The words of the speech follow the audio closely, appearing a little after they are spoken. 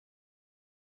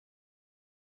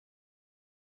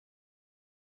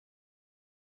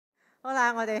好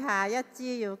啦，我哋下一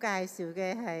支要介紹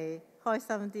嘅係開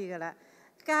心啲嘅啦，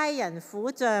《佳人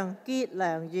虎將結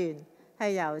良緣》係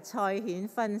由蔡顯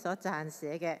芬所撰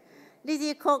寫嘅。呢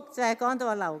支曲就係講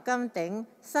到劉金鼎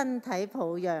身體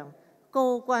抱恙，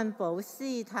高君寶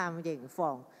私探營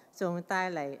房，仲帶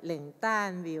嚟靈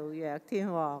丹妙藥添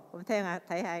喎。咁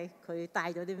睇下佢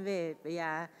帶咗啲咩俾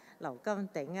阿劉金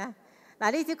鼎啊！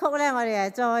嗱，呢支曲呢，我哋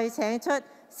再請出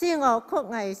仙樂曲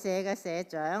藝社嘅社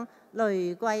長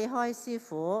雷桂開師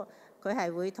傅，佢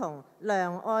係會同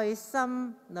梁愛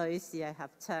心女士係合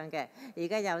唱嘅。而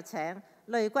家有請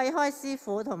雷桂開師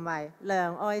傅同埋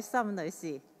梁愛心女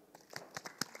士。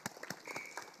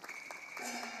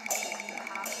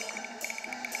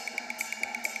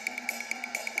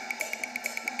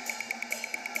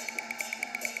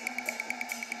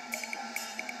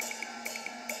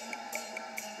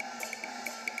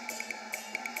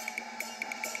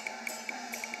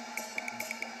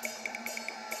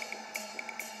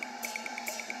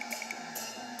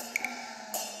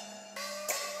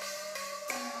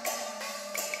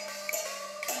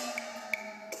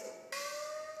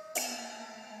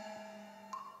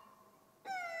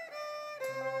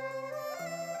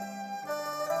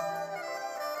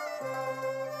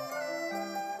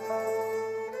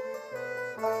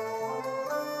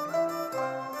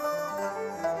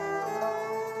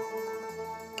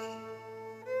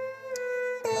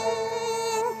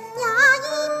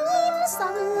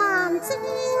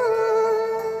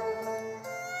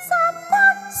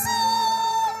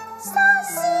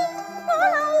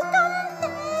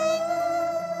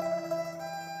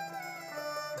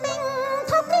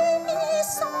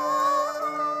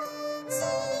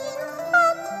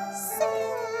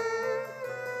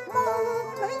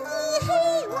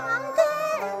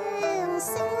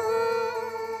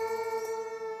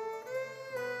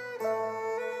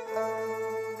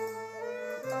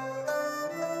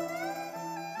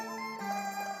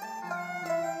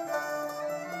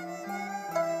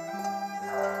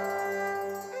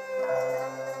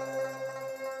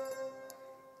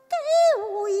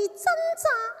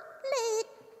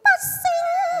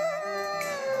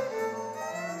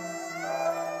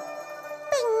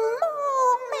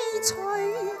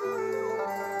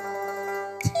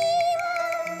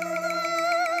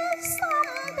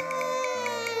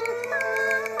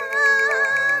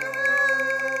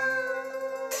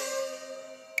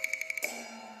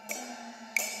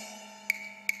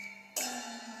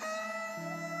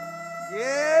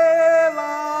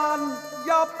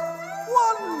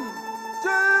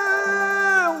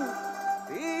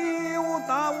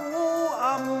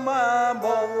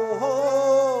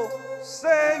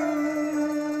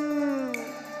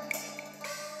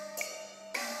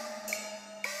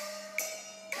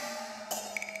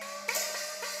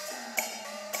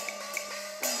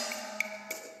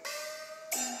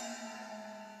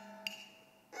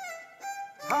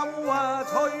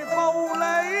隨步你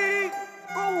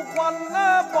高君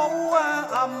寶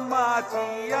暗字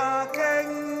經，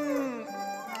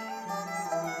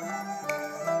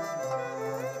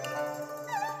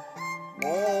我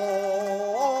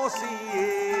是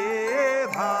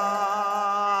談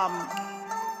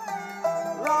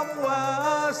立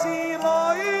是女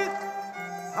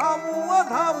偷踏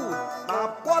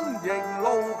軍營路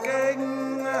徑。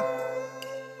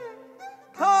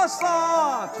他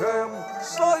沙場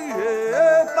雖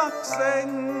得勝，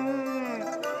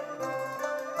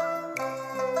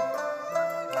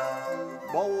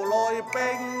無奈並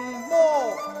魔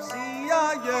是一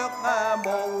樣無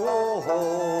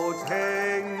情。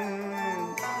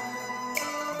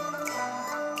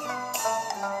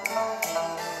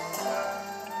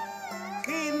天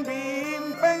面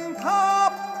冰塔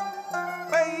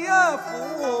被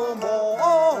撫莫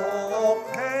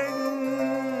聽，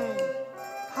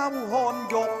偷看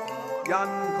玉人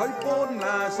佢半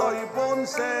睡半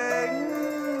醒，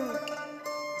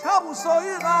秋水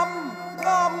暗暗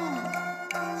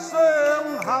相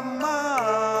含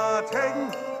情，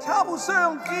秋霜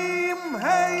劍氣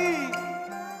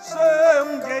相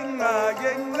應應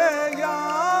也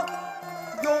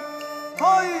欲虛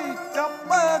執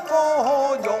歌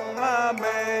用名，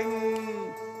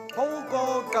好過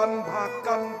近拍巾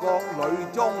閣裏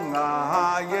中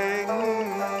影。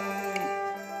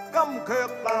今卻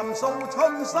淡數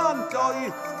春山醉，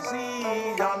詩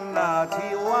人潮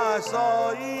水，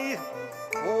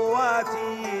苦知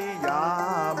也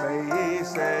未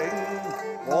醒。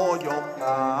我欲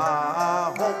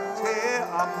哭且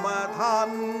暗吞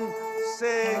聲。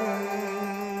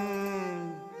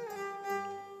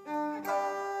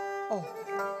哦，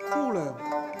姑娘，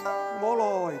我來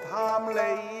探你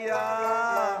啊！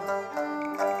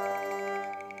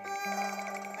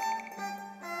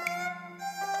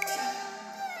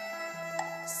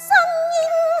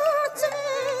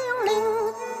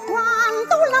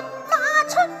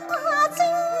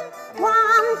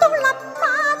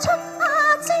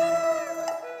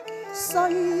谁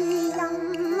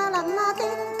人能的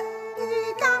如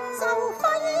隔就挥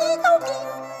刀剑，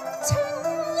青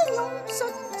英勇率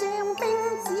将兵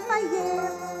指挥若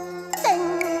定。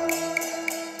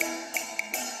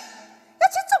一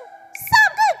出中三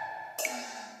军，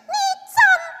列阵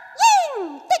迎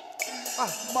敌。啊，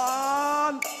慢！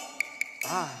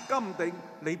啊，金定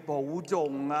你保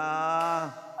重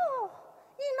啊！哦，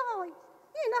原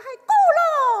來係高郎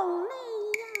你啊！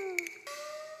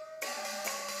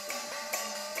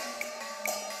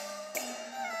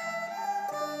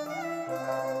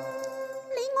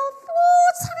你我夫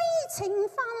妻情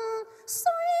分雖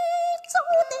早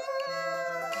定，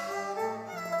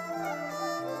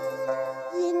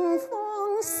嚴防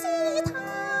試探，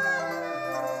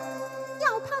又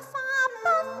怕法不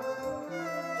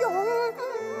容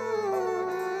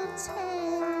情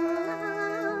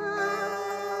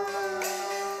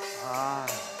啊！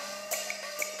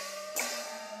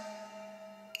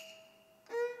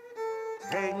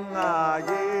聽啊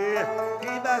夜，見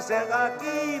啊石啊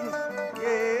堅，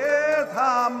夜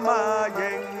探啊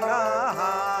迎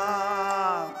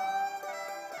啊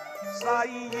細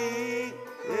意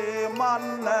問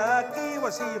啊機話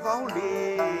是否了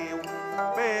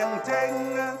病症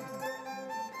啊？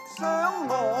想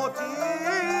我主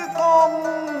公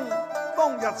當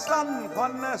日身困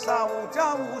啊壽州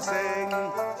城，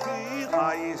處危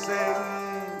城。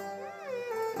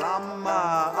林啊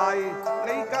毅，你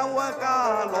救啊家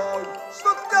來，率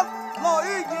一女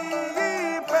兒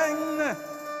兵，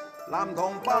南唐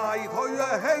敗退啊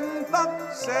興德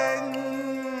城。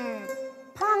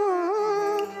憑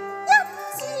一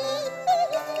字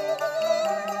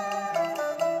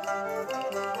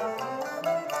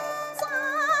斬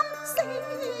四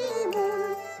門，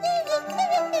解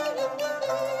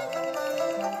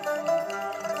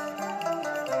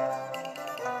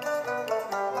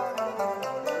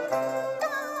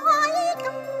救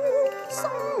宋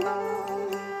王建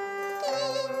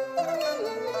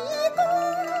功。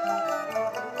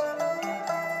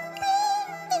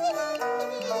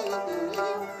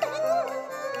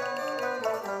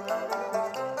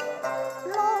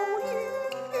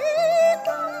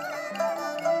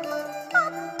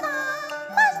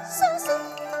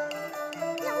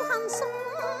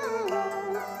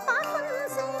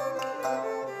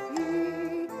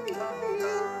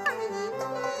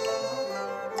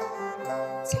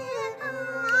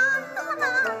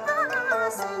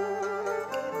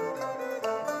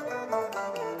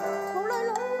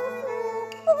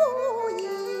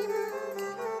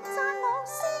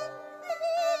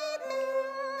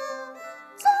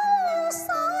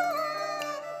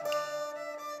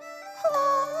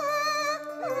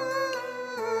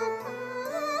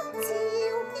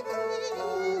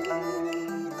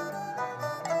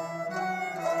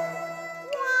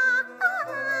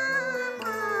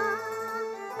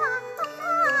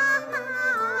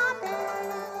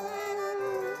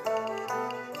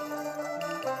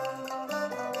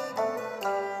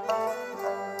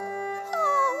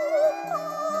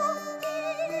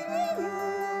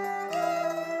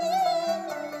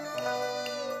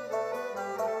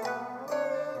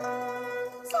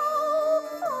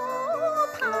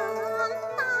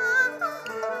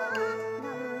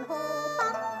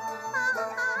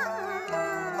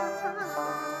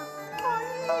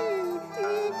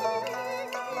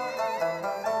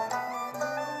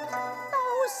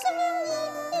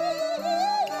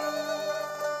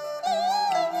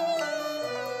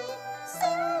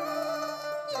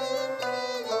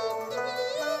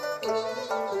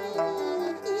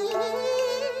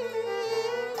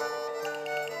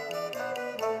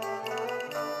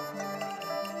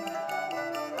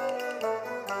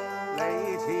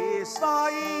西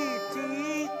子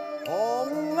紅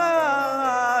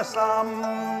心，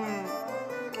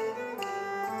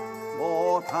我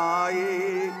睇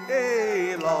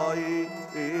淚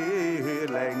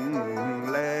零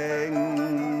零，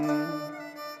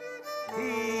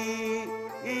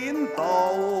天道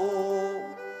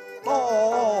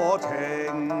多情，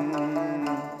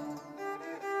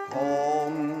同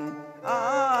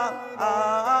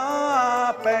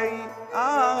悲。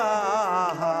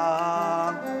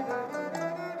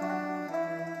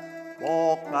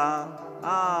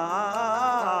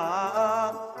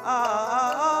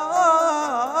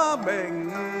明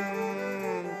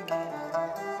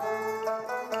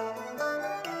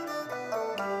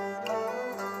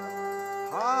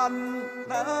恨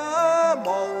無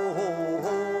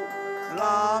能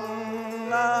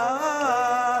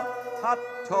核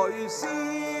隨仙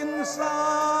山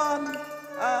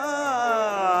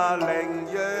凌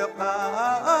若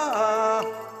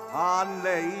盼你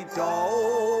早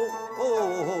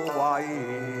為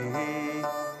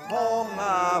康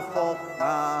福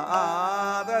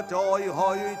再去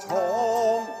闖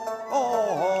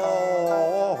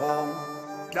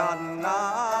人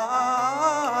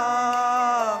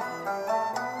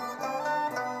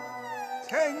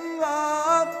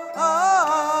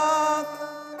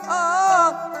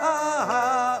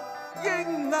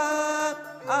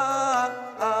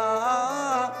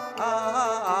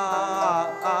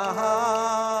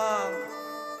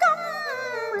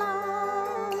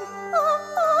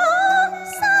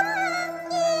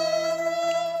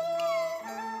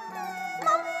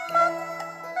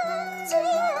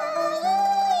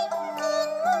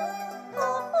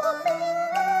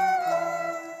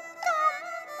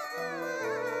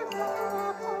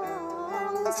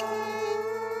情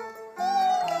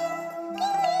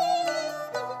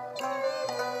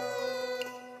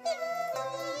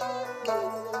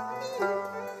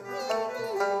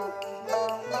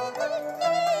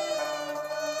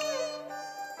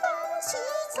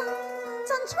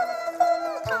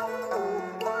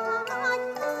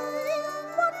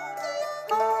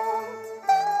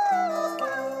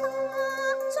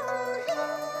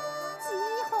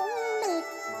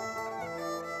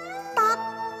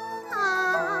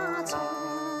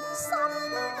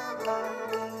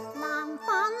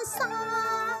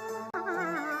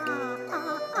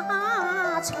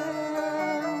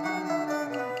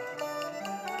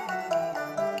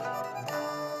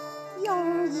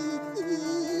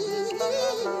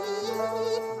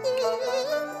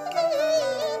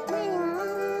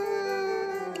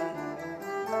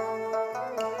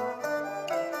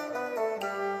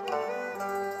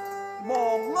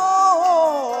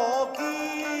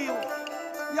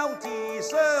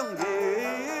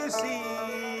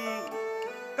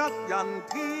應人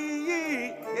天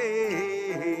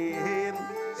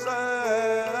上，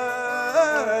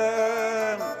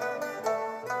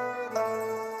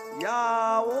有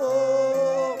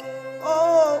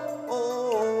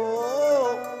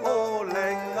靈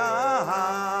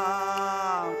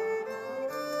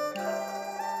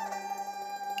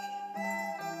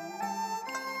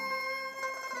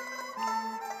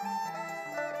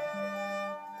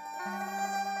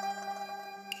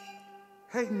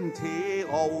輕似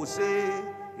傲雪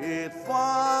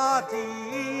花之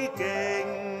境，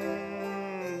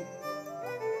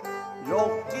欲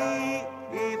結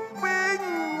冰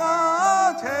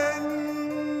情，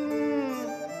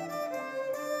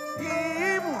掩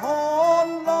汗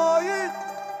淚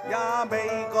也未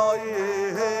懼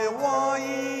威，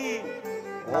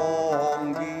昂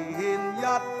然一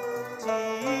指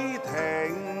停。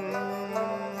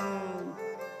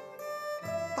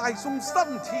大宋新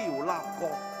朝立國，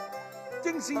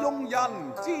正是用人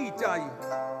之際，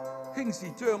輕視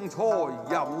將才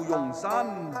有用身，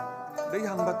你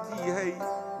幸不志氣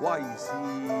為是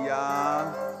也。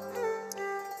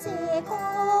這個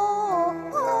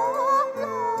郎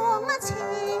情，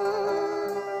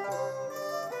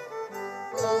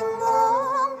連往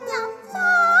日反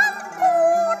撥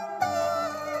定，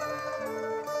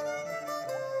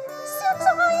笑在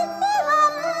啲林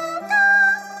間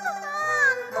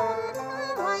頓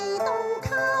為渡溝，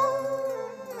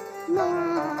明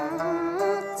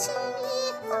似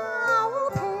浮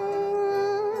萍。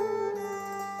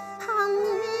行與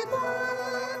君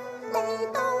嚟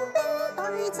到兵隊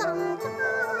陣間，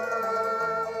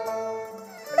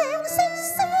兩色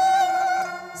聲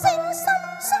聲心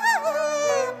相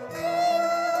傾，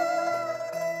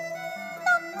得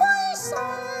歸順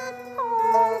雄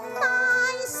大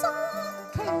心，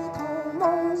企圖無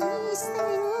以成，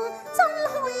真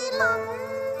去能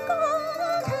攻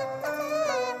擊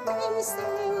未成。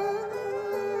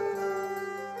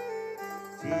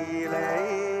自你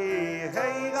氣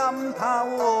暗透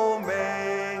明，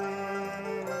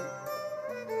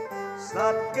實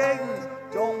經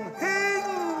仲輕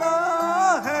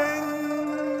輕，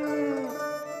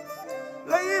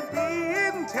你變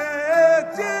邪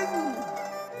精，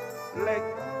力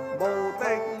無敵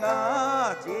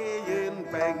只願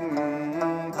並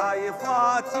替花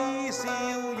之笑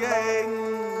盈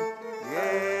盈。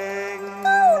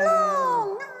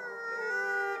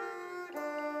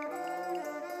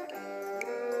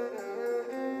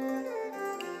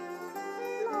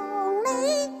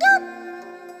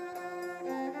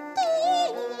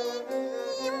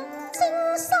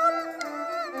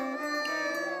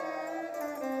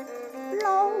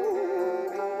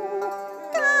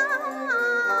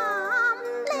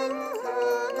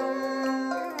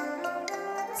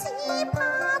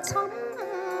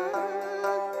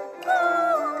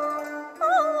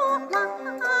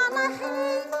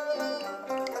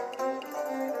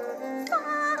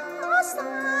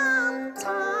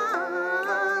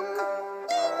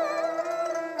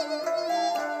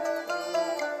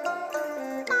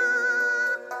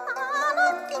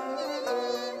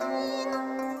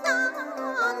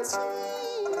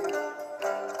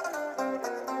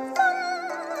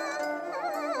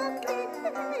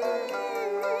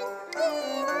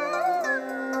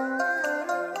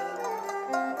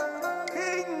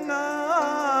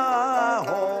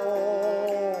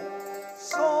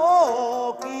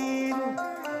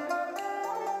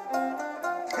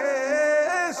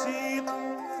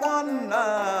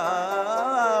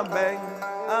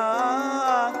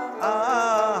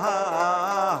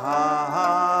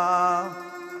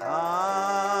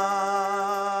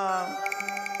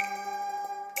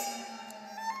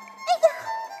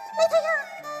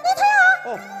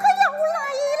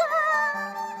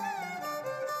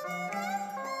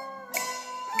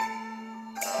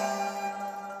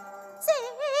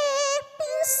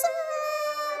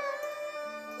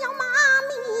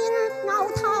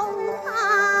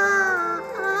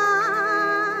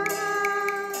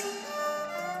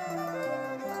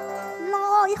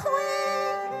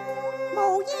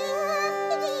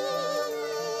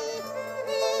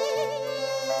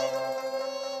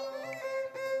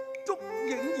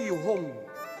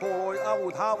牛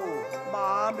頭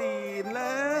馬面呢？哎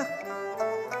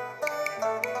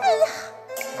呀，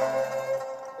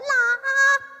那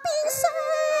邊上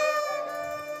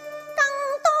更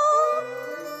多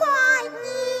怪異，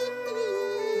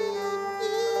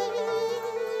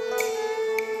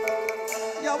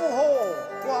有何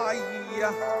怪異啊？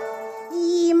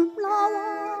閻羅王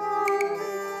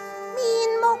面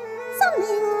目猙獰。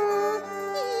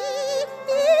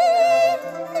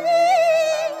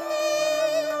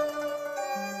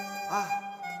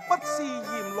不是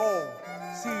閻羅，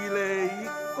是你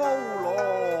高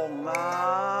郎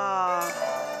啊！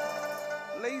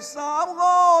你稍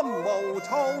安無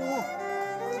躁，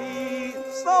自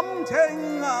心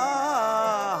清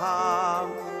啊！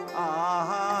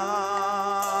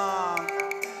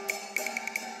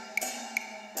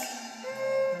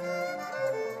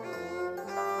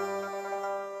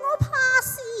我怕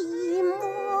是閻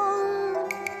王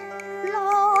來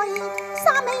殺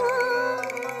命。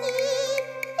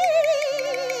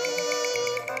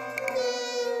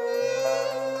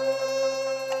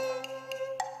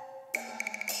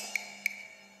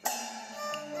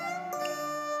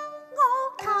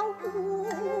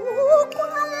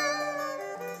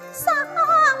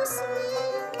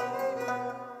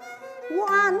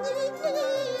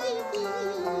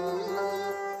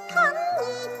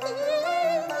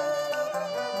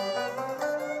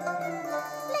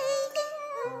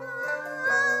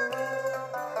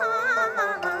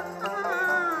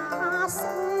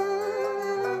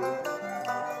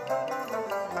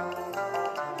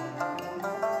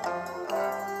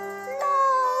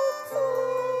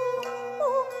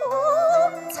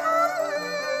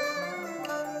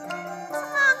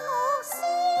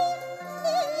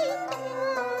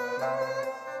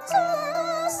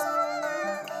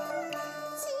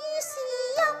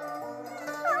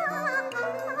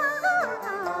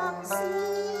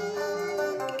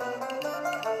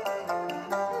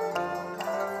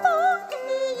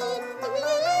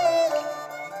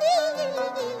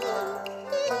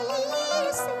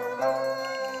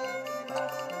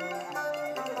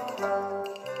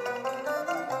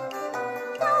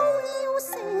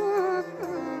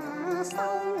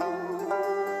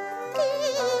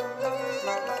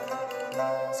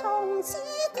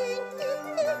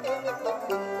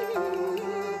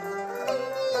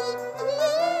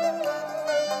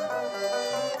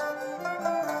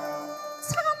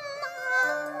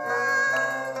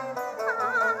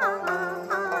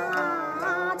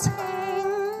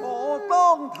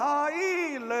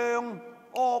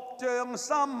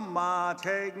心啊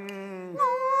情，我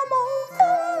無風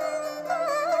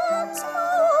燭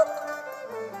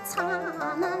殘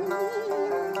念，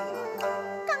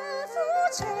更苦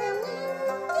長年。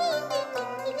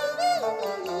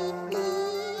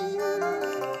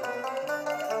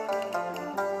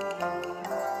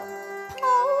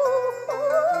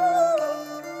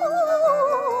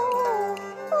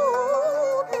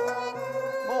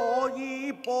我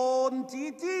以半子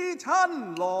之親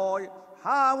來孝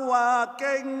啊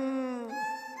敬，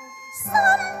心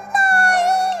底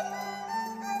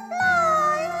來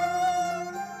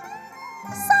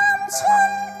三春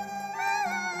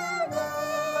夜，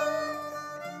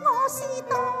我是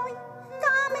待嫁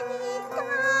未嫁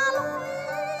女，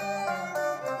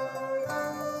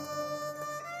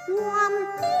雲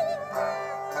邊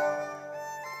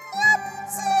一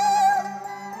朝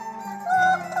我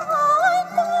愛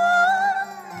過，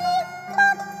結不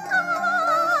他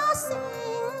成。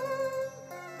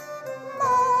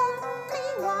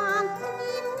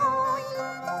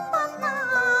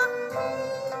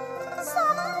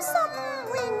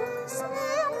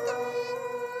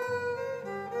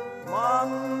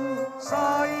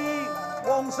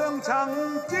皇上曾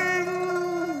經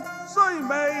雖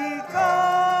未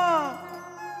嫁，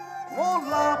我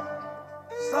立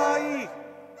誓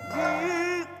與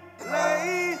你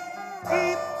結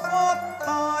婚大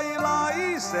禮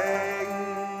成，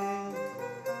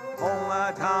同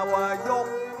酬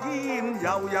玉燕悠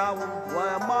悠萬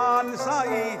世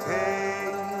情，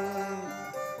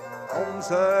同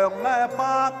嘗百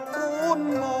般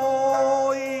愛。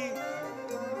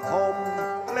同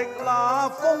歷那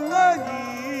風雨，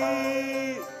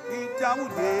有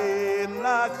緣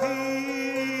啊結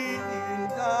緣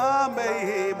也未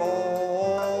忘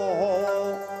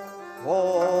紅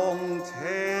情。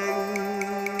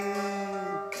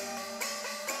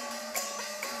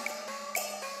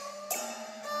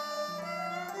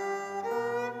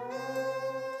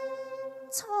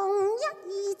從一而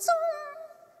終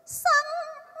生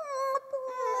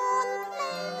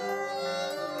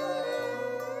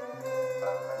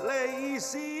你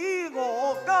使我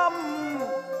今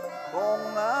共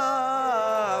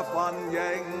份形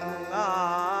啊！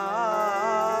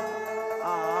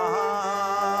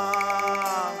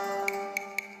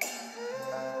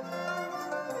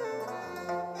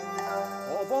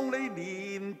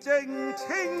恬靜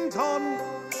青春，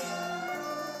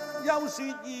又說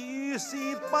與事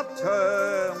不長，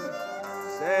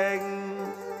成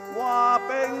話並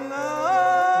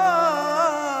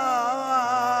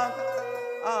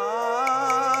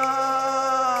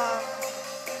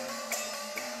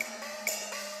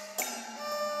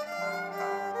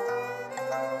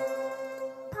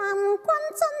憑君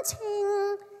真情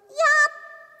一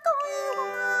句話，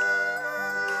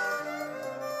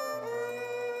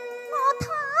我坦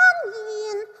然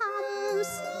含笑，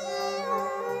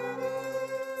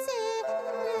這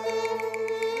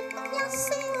一聲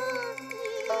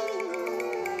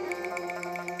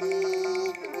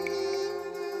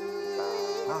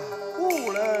姑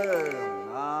娘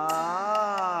啊，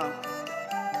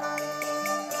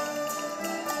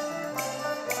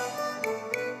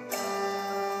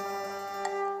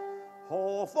何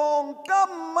況今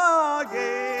夜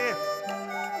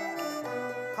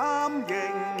探螢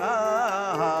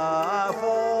芳，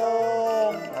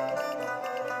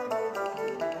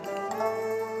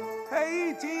喜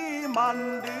字文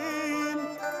暖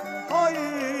虛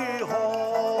寒，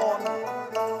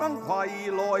登攜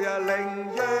來靈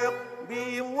藥妙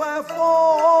方，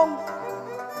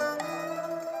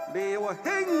療輕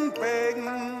病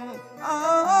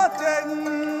症。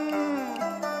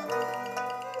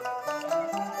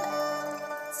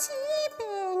此病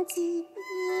自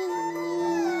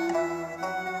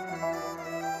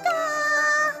家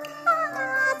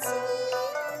治，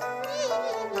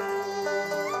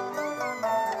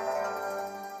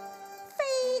非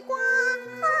關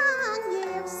藥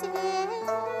石。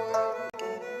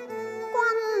君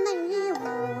你葫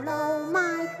蘆賣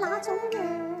那種藥，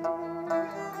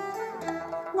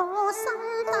我心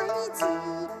底自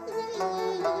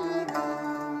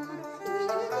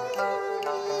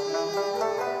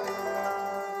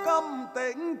金鼎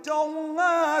中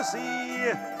是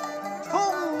聰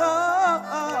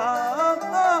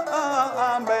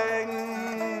明，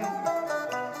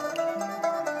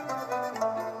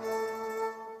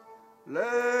良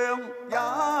也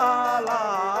難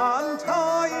猜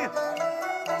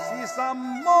是什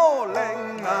麼靈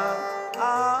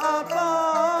丹，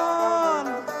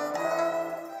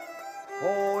何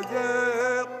藥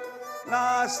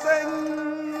聲？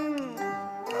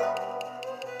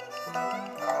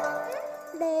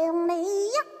量你一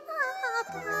塊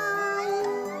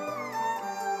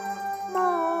無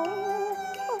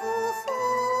夫，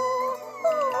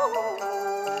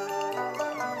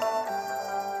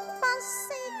不惜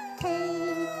其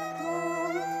王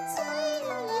之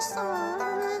上，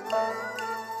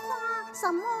花什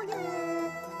麼藥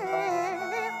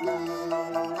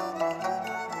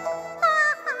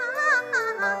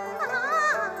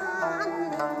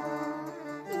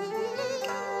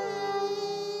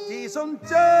自信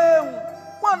將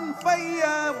軍非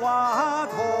華佗，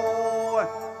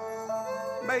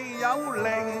未有靈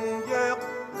藥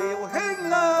療輕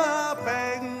病，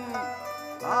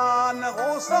但我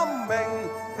心明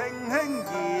輕輕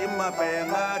染病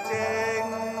症。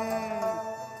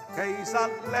其實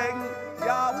另有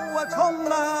聰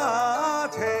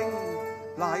情，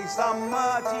乃心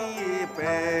之病，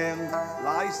乃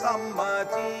心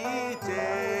之症。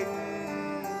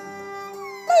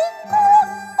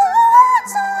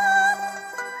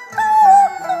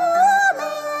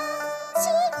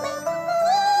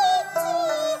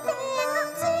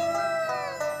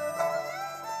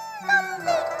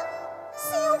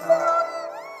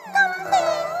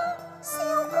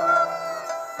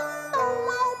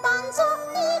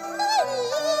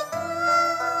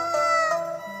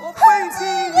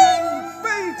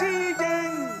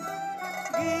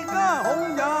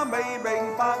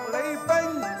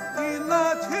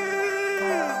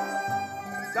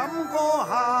怎個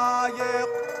下藥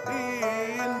斷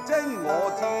症？我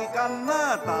至今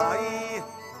第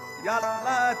一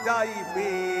劑變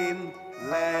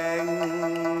靈。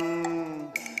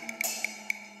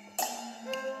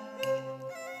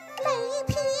你騙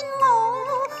我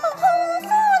空歡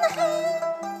喜，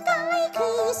解其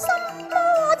心魔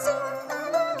症。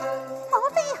可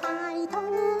非孩童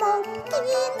夢見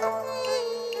你，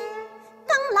更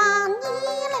難以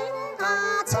領下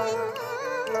情。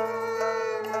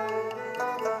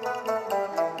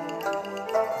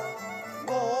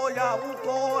有個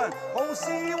好消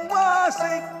息，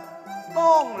當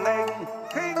令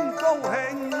卿高興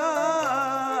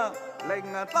靈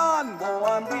丹和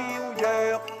妙藥，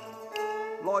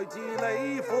來自你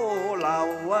父劉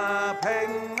平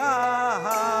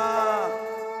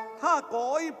他改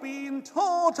變初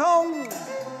衷，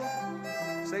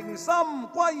誠心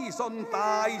歸順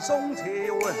大宋朝，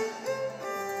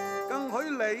更許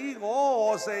你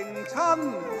我成親。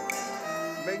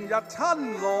明日親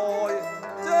來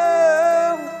將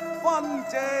分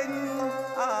證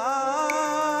啊！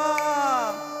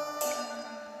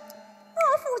我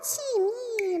父前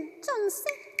言盡息，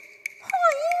許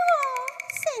我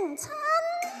成親。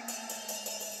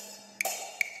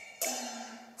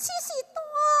此事當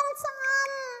真？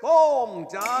當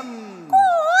真。果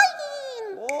然。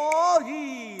果然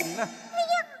啊！哎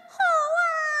呀，好啊！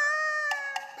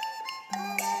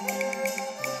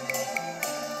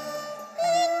冤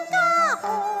家何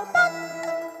不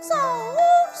早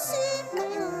說明？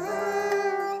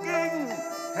經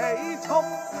起速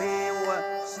條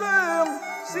相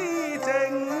思證，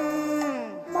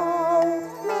無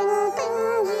名定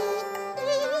義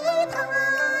太，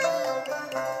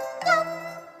一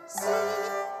時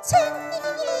情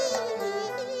意。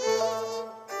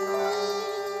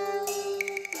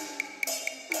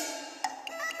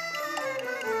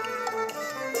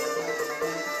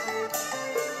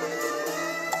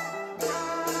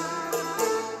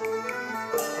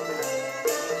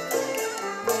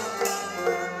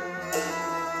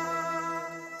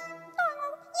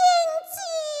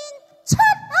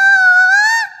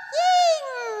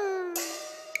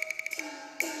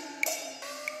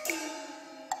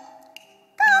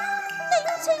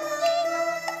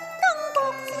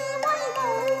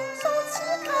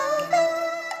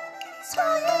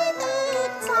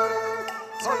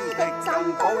吹笛震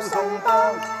鼓送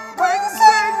當。